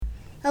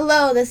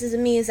Hello, this is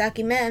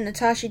Miyazaki Man and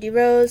Natasha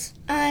DeRose.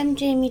 I'm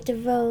Jamie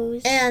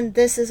DeRose. And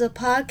this is a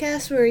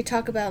podcast where we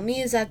talk about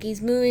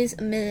Miyazaki's movies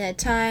a minute at a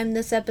time.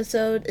 This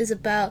episode is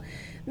about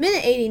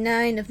minute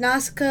 89 of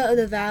Nausicaa of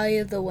the Valley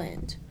of the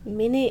Wind.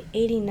 Minute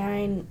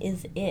 89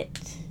 is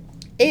it.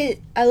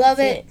 I love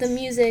it. The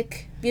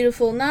music,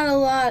 beautiful. Not a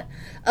lot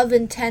of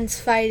intense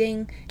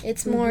fighting.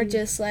 It's more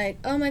just like,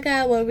 oh my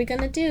god, what are we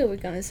gonna do? We're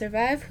gonna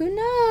survive? Who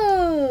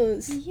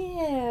knows?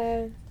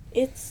 Yeah.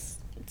 It's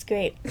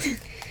great.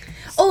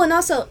 Oh, and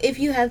also, if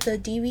you have the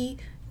DVD,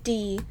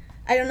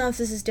 I don't know if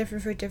this is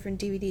different for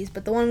different DVDs,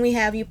 but the one we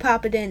have, you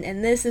pop it in,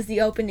 and this is the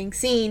opening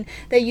scene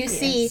that you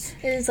see. It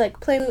is like,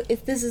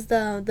 this is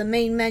the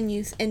main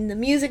menus, and the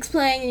music's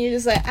playing, and you're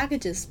just like, I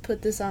could just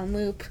put this on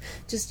loop,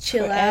 just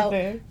chill Forever.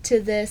 out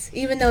to this.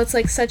 Even though it's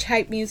like such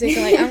hype music,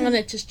 I'm like, I'm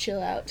gonna just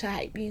chill out to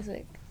hype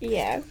music.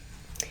 Yeah.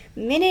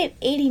 Minute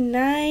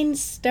 89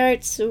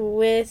 starts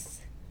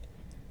with,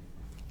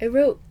 I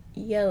wrote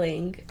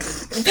yelling.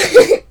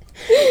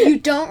 You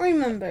don't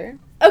remember.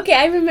 Okay,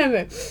 I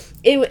remember.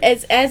 It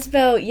was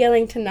Asbel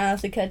yelling to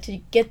Nausicaa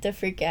to get the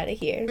freak out of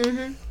here.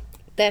 Mm-hmm.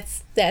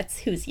 That's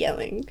who's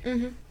yelling.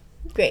 Mm-hmm.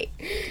 Great.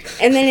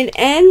 And then it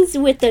ends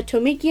with the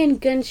Tomikian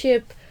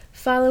gunship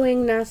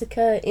following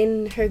Nausicaa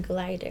in her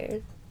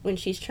glider when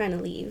she's trying to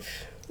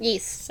leave.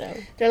 Yes. So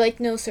They're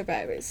like no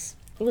survivors.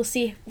 we'll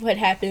see what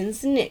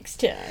happens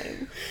next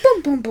time.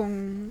 Boom, boom,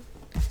 boom.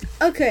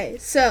 Okay,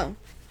 so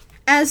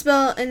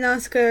Asbel and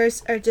Nausicaa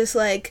are just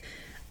like,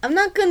 I'm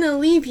not gonna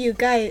leave you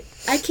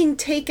guys. I can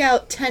take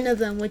out 10 of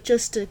them with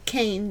just a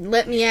cane.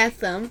 Let me at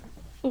them.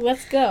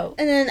 Let's go.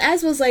 And then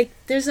Asbel's like,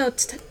 there's no...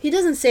 he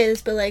doesn't say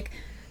this, but like,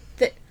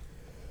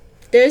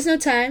 there's no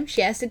time. She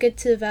has to get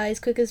to the valley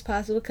as quick as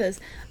possible because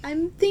I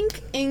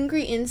think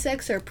angry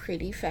insects are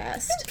pretty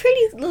fast. They're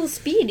pretty little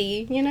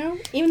speedy, you know?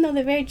 Even though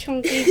they're very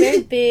chunky,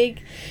 very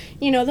big.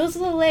 You know, those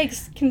little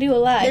legs can do a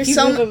lot if you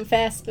move them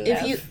fast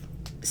enough.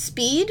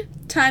 Speed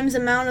times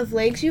amount of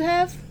legs you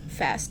have,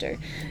 faster.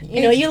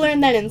 You know, you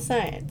learned that in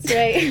science,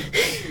 right?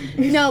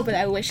 No, but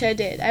I wish I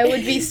did. I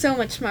would be so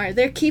much smarter.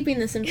 They're keeping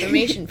this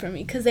information from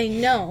me because they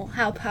know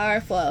how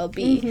powerful I'll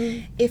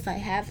be if I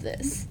have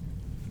this.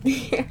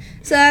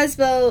 So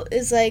Asbel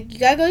is like, you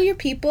gotta go to your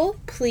people,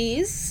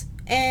 please.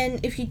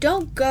 And if you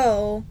don't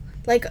go,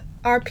 like,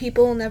 our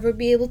people will never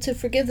be able to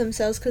forgive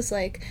themselves because,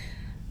 like,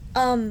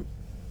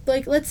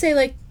 let's say,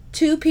 like,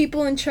 2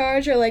 people in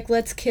charge are like,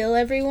 let's kill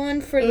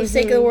everyone for the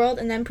sake of the world,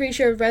 and I'm pretty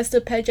sure the rest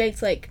of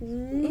Pejite's like,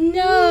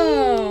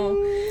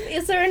 no.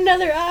 Is there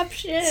another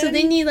option? So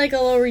they need like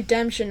a little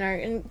redemption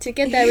arc, and to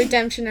get that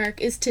redemption arc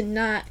is to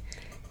not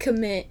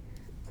commit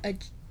a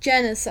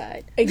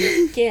genocide.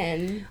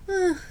 Again.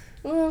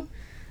 There's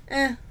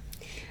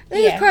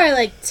probably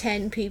like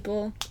 10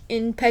 people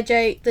in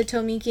Pejite, the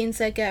Tomikians,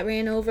 that got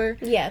ran over.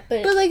 Yeah,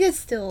 but like it's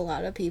still a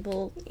lot of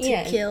people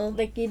to kill.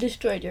 Like you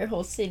destroyed your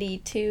whole city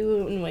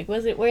too, and like,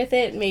 was it worth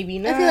it? Maybe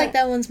not. I feel like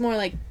that one's more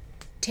like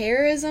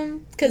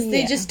terrorism because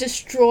they just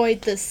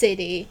destroyed the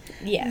city.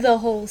 Yeah, the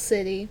whole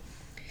city.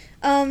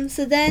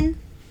 So then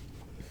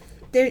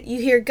you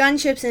hear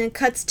gunships, and it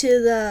cuts to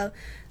the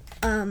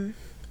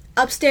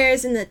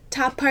upstairs in the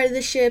top part of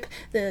the ship,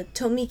 the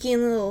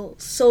Tomikian little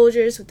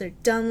soldiers with their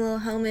dumb little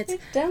helmets.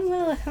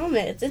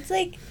 It's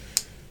like,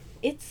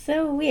 it's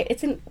so weird.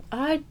 It's an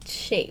odd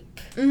shape.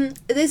 Mm-hmm.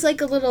 There's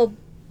like a little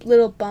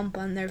bump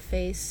on their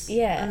face.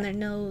 Yeah. On their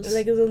nose.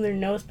 Like on their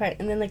nose part.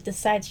 And then like the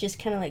sides just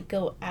kind of like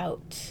go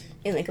out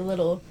in like a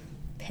little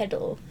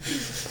pedal.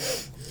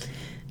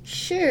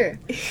 Sure.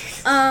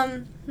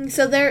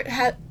 So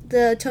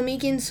the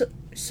Tomikian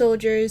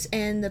soldiers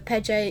and the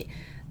Pejite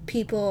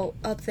people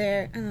up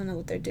there, I don't know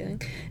what they're doing.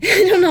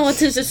 I don't know what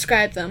to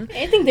describe them.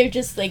 I think they're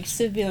just like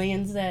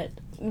civilians that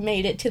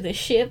made it to the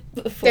ship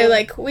before. They're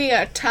like, we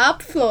are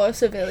top floor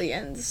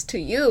civilians to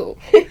you.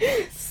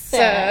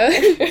 So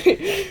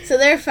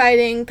they're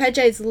fighting.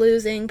 Pejite's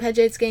losing.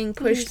 Pejite's getting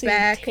pushed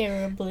back.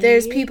 Terribly.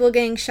 There's people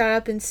getting shot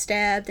up and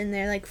stabbed, and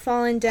they're like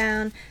falling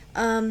down.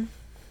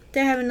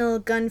 They're having a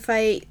little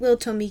gunfight. Little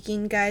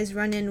Tomikian guys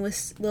run in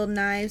with little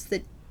knives,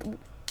 the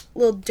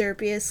little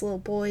derpiest little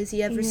boys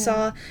you ever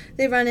saw.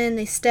 They run in,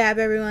 they stab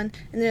everyone,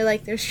 and they're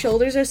like, their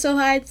shoulders are so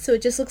high, so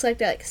it just looks like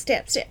they're like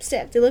stab, stab,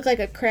 stab. They look like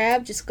a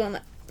crab just going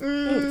like,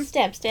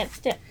 stab, stab,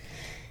 stab.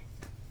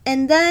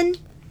 And then,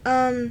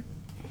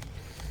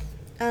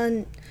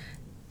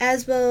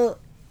 Asbel,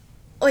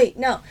 wait,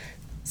 no,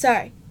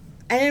 sorry,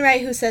 I didn't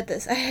write who said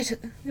this. I had to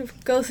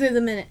go through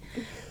the minute.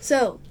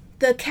 So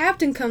the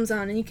captain comes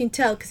on, and you can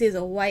tell because he has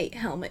a white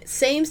helmet,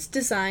 same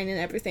design and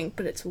everything,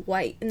 but it's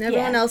white, and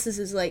everyone else's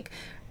is like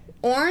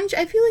orange.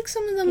 I feel like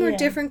some of them were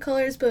different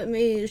colors, but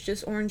maybe it's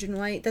just orange and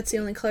white. That's the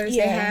only colors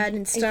they had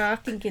in stock.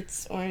 I think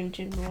it's orange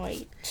and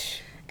white.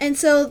 And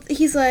so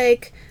he's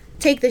like,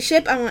 take the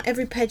ship. I want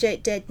every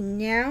Pejite dead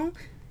now.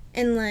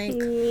 And like,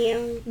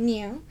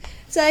 meow.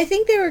 So I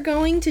think they were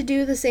going to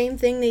do the same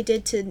thing they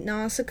did to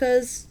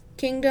Nausicaa's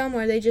kingdom,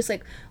 where they just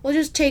like, we'll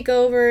just take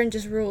over and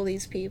just rule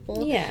these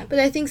people. Yeah. But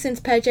I think since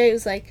Pejite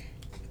was like,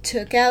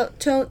 took out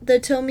the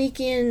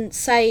Tomikian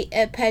site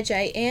at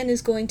Pejai and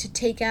is going to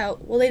take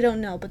out, well, they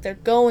don't know, but they're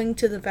going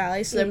to the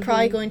valley, so they're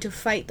probably going to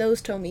fight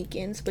those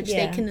Tomikians, which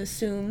they can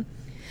assume.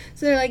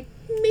 So they're like,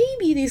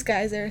 maybe these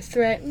guys are a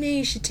threat. Maybe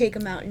you should take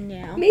them out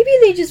now. Maybe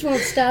they just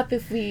won't stop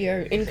if we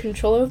are in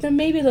control of them.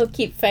 Maybe they'll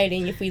keep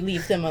fighting if we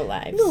leave them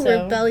alive.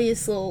 Little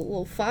rebellious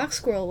little fox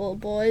squirrel little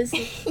boys.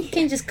 You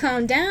can't just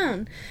calm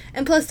down.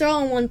 And plus, they're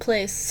all in one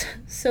place.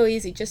 So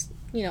easy. Just,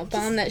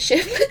 bomb that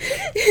ship.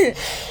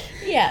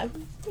 Yeah,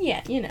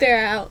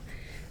 They're out.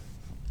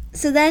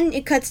 So then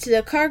it cuts to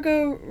the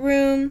cargo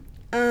room.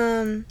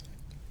 One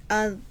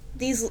of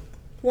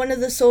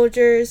the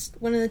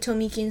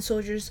Tomikian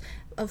soldiers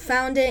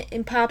found it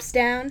and pops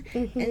down,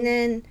 and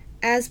then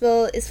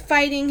Asbel is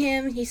fighting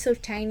him. He's so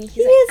tiny. He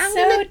is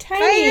so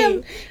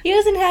tiny. He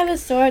doesn't have a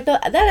sword.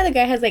 That other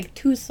guy has like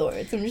 2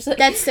 swords. I'm just like,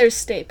 that's their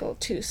staple,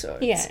 2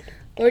 swords. Yeah.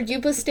 Lord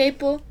Yupa's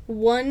staple,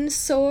 1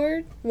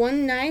 sword,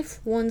 1 knife,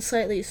 1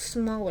 slightly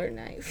smaller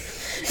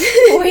knife.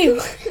 Wait,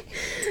 what?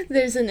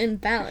 There's an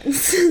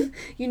imbalance.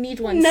 You need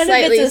one None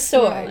slightly of it's a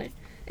smaller. sword.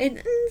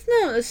 It's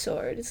not a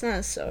sword. It's not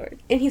a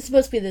sword. And he's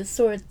supposed to be the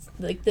sword,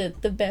 like the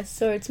best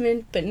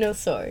swordsman, but no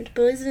sword.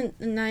 But isn't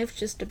a knife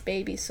just a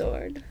baby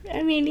sword?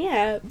 I mean,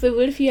 yeah, but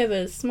what if you have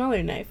a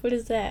smaller knife? What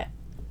is that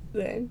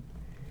then?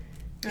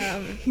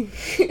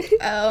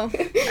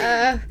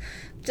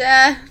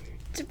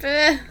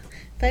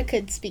 If I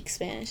could speak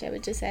Spanish, I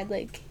would just add,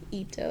 like,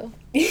 ito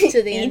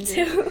to the end.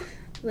 Ito?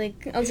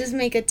 Like, I'll just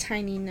make a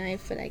tiny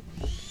knife, but I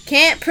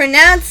can't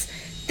pronounce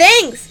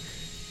things!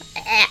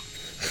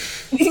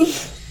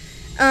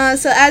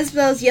 So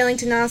Asbel's yelling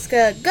to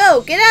Nausicaa,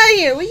 "Go! Get out of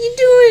here! What are you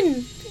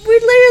doing?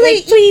 We're literally...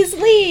 Like, please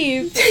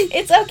leave!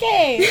 It's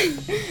okay!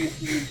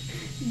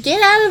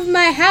 Get out of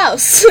my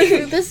house!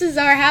 This is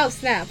our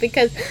house now,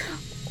 because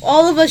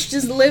all of us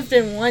just lived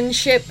in one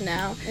ship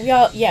now. We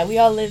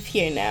all live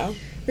here now.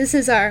 This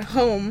is our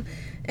home."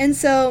 And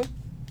so,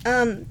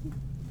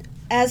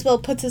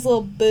 Asbel puts his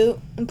little boot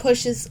and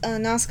pushes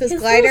Nausicaa's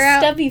glider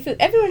out. Stubby foot.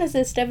 Everyone has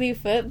a stubby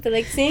foot, but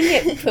like seeing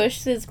it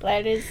push his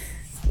glider is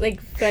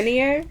like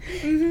funnier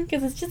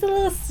because it's just a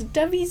little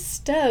stubby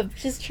stub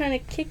just trying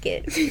to kick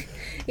it.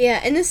 Yeah,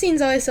 and this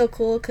scene's always so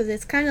cool because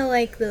it's kind of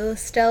like the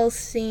stealth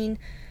scene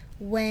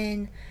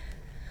when.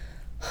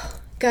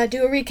 Gotta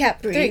do a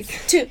recap. Breathe.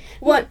 3, 2,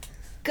 1,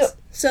 go.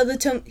 So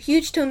the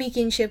huge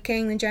Tomikian ship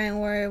carrying the giant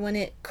warrior, when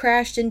it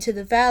crashed into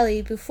the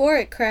valley, before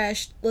it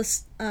crashed,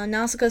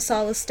 Nausicaa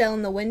saw Lestelle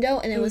in the window,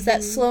 and it was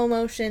that slow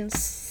motion,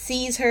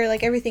 sees her,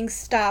 like everything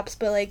stops,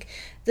 but like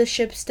the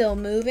ship's still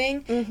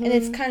moving, and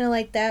it's kind of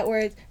like that,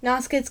 where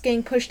Nausicaa's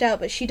getting pushed out,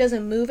 but she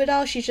doesn't move at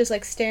all, she's just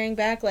like staring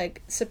back,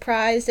 like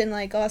surprised and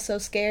like also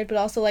scared, but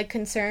also like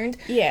concerned.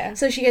 Yeah.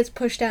 So she gets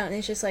pushed out, and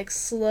it's just like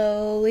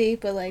slowly,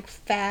 but like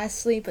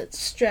fastly, but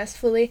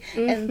stressfully,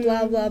 and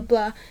blah, blah,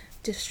 blah.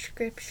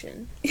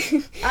 Description.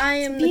 I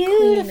am the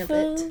queen of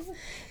it.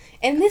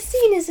 And this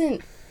scene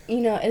isn't,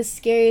 as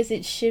scary as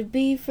it should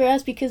be for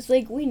us because,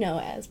 like, we know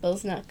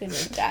Asbel's not gonna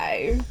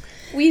die.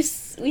 We've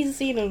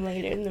seen him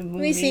later in the movie.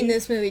 We've seen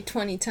this movie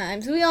 20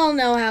 times. We all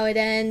know how it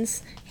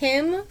ends.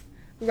 Him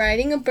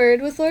riding a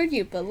bird with Lord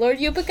Yupa. Lord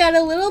Yupa got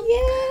a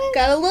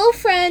little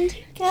friend.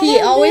 He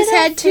always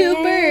had 2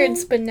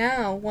 birds, but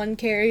now one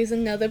carries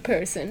another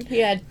person. He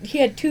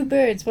had 2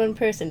 birds, 1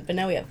 person, but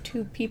now we have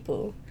 2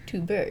 people,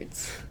 2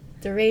 birds.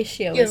 The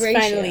ratio is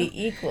finally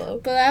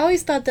equal. But I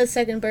always thought the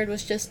second bird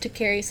was just to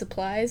carry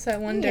supplies. I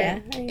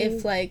wonder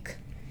if, like,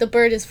 the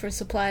bird is for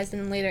supplies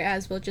and later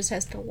Asbel just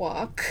has to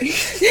walk.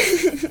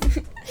 She's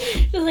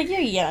like, you're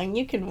young,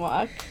 you can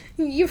walk.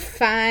 You're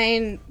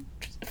fine,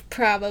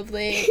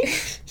 probably.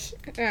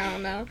 I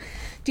don't know.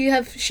 Do you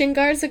have shin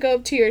guards that go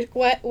up to your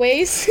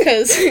waist?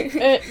 Cause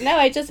no,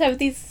 I just have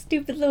these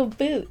stupid little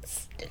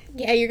boots.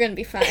 Yeah, you're gonna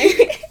be fine.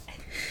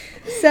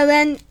 So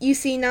then you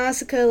see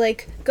Nausicaa,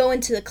 like, go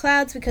into the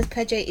clouds because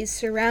Pejai is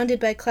surrounded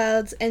by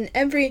clouds, and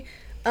every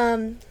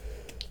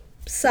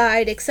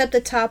side except the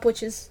top,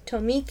 which is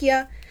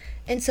Tomikia,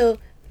 and so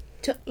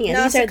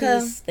Nausicaa... These are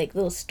these, like,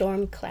 little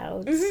storm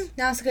clouds.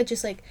 Nausicaa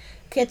just, like,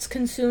 gets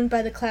consumed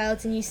by the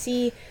clouds, and you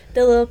see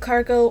the little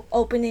cargo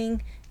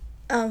opening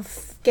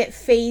get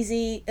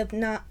phasey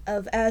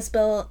of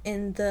Asbel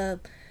and the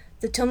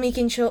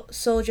Tomikian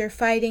soldier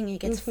fighting, and it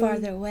gets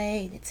farther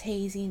away, and it's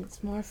hazy, and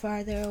it's more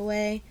farther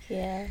away.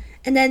 Yeah.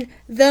 And then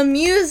the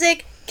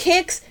music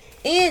kicks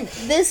in.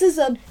 This is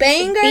a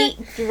banger. The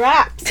beat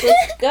drops.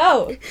 Let's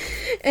go.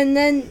 And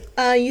then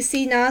you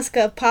see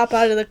Nausicaa pop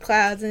out of the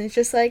clouds, and it's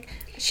just like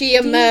she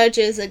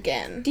emerges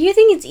again. Do you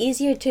think it's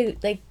easier to,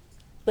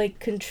 like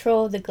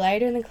control the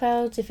glider in the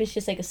clouds if it's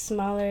just, like, a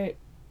smaller,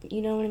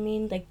 you know what I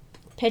mean? Like,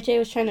 Pejai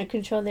was trying to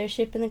control their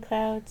ship in the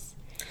clouds.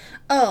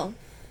 Oh.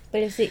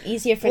 But is it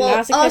easier for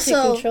Nausicaa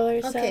to control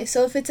herself? Okay,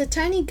 so if it's a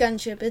tiny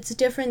gunship, it's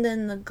different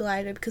than the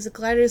glider, because the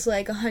glider is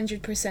like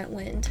 100%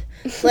 wind.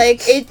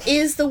 Like, it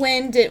is the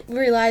wind, it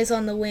relies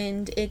on the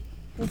wind, it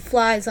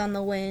flies on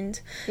the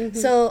wind.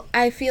 So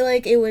I feel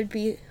like it would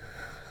be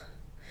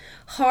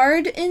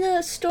hard in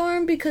a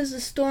storm because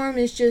the storm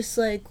is just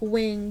like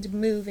wind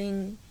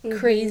moving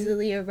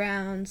crazily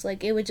around.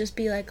 Like it would just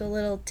be like a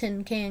little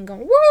tin can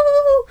going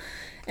woo,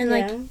 and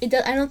like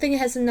I don't think it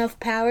has enough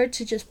power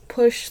to just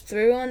push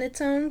through on its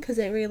own because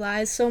it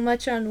relies so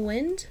much on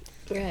wind.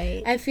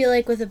 Right. I feel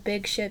like with a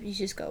big ship, you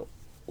just go,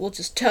 we'll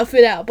just tough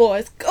it out,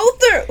 boys. Go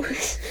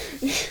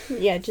through.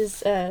 Yeah,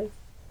 just But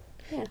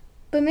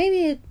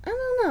maybe I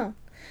don't know.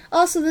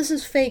 Also, this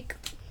is fake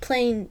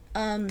plane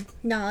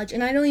knowledge,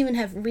 and I don't even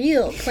have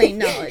real plane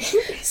knowledge,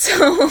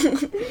 so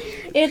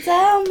it's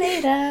all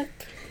made up.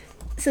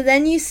 So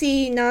then you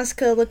see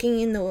Nausicaa looking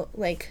in the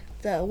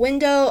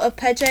window of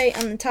Pedjite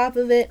on the top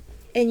of it,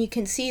 and you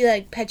can see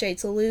like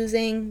Pedjite's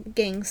losing,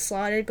 getting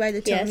slaughtered by the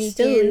Tomikians. Yeah,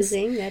 still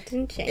losing. That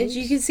didn't change. And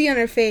you can see on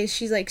her face,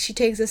 she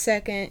takes a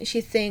second.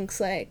 She thinks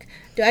like,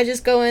 do I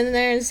just go in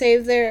there and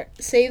save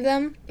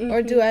them,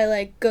 or do I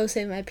like go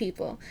save my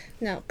people?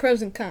 No,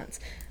 pros and cons.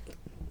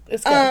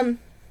 Let's go.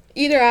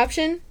 Either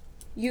option,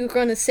 you're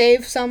going to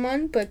save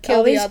someone but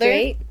kill the other.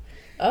 Great.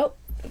 Oh,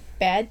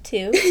 bad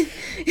too.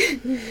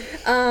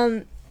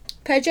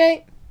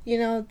 Pedjite,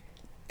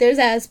 there's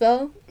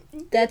Asbo.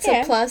 That's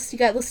a plus. You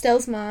got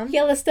Lestelle's mom.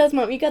 Yeah, Lestelle's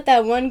mom. You got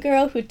that one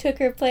girl who took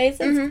her place.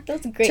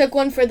 That's great. Took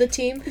one for the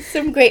team.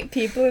 Some great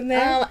people in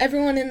there.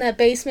 Everyone in that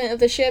basement of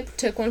the ship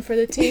took one for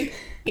the team.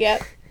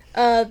 Yep.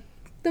 The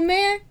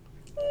mayor,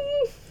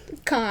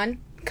 con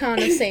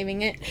of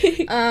saving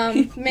it.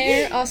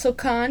 Mayor, also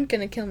con,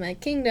 gonna kill my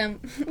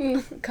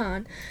kingdom.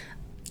 Con.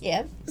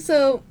 Yep.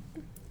 So,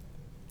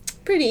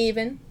 pretty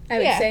even, I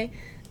would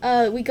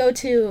say. We go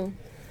to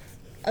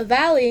a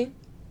valley.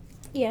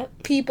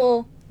 Yep.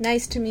 People,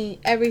 nice to me,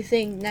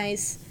 everything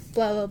nice,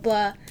 blah, blah,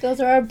 blah. Those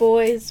are our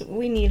boys.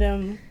 We need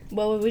them.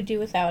 What would we do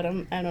without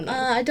them? I don't know.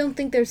 I don't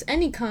think there's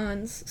any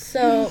cons,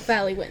 so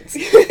Valley wins.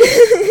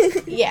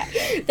 Yeah,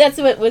 that's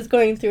what was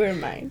going through her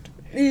mind.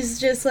 It's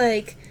just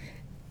like,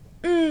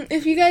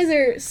 if you guys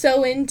are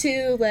so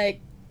into, like,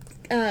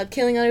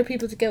 killing other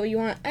people to get what you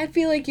want, I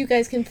feel like you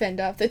guys can fend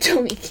off the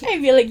Tomiki. I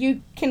feel like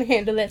you can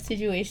handle that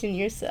situation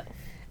yourself.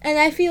 And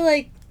I feel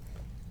like,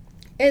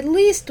 at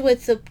least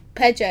with the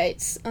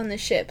Pedjites on the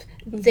ship,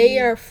 they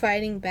are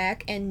fighting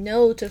back and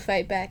know to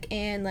fight back,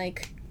 and,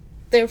 like,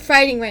 they're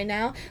fighting right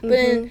now, but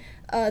in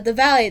the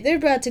valley, they're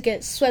about to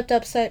get swept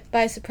up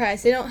by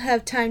surprise. They don't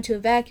have time to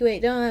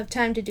evacuate. They don't have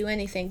time to do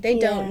anything. They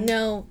don't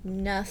know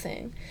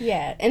nothing.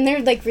 Yeah, and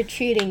they're, like,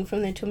 retreating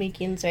from the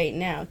Tomikians right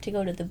now to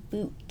go to the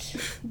boot.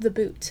 The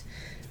boot.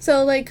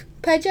 So, like,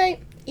 Pedjite,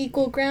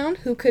 equal ground.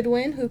 Who could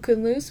win? Who could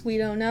lose? We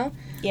don't know.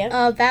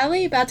 Yep.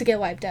 Valley, about to get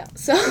wiped out.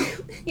 So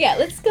yeah,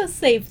 let's go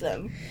save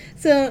them.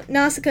 So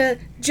Nausicaa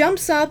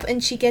jumps up,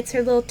 and she gets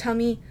her little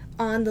tummy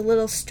on the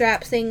little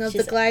strap thing of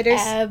the gliders.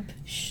 Ab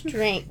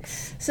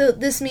strength. So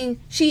this means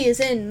she is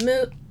in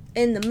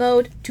the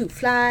mode to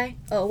fly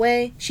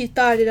away. She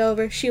thought it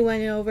over. She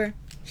went over.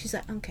 She's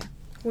like, okay,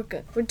 we're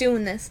good. We're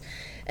doing this.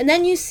 And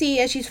then you see,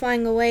 as she's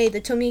flying away, the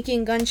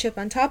Tomikian gunship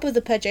on top of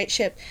the Pedjite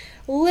ship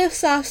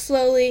lifts off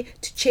slowly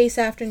to chase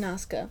after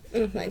Nausicaa.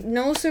 Like,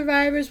 no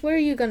survivors. What are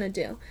you going to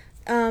do?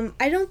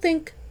 I don't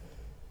think...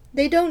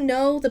 They don't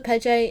know the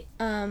Pedjite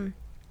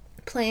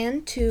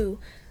plan to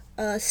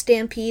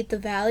stampede the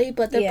valley,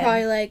 but they're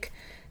probably like,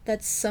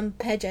 that's some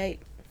Pedjite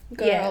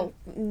girl.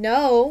 Yeah.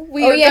 No,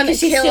 we are going to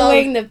she's kill still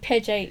wearing the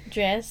Pedjite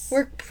dress.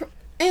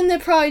 And they're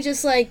probably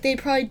just like, they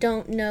probably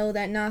don't know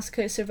that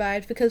Nausicaa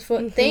survived, because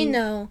what they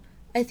know,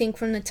 I think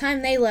from the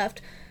time they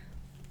left,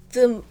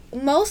 the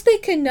most they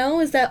could know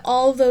is that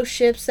all of those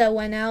ships that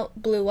went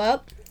out blew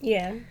up.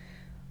 Yeah.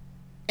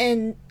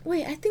 And,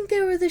 wait, I think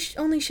they were the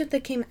only ship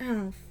that came out. I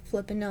don't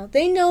flipping know.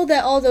 They know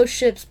that all those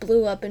ships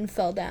blew up and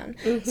fell down.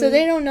 So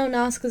they don't know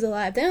Nausicaa's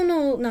alive. They don't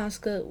know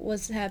Nausicaa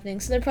was happening.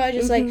 So they're probably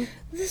just like,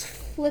 this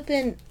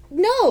flipping...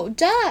 No,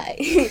 die.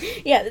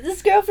 Yeah,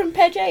 this girl from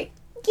Pedjite,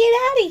 get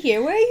out of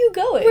here. Where are you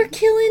going? We're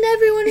killing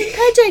everyone in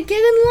Pedjite.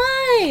 Get in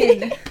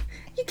line.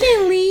 You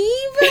can't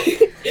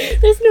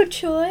leave. There's no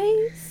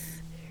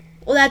choice.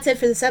 Well, that's it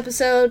for this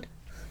episode.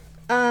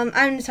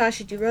 I'm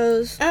Natasha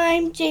DeRose.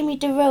 I'm Jamie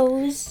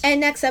DeRose. And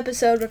next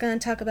episode, we're going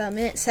to talk about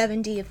minute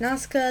 70 of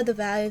Nausicaa, the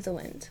Valley of the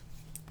Wind.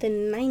 The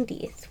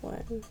 90th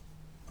one.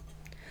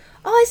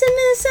 Oh, I said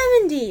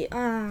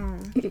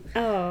minute 70.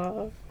 Oh.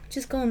 Oh.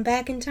 Just going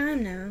back in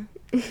time now.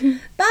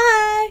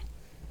 Bye.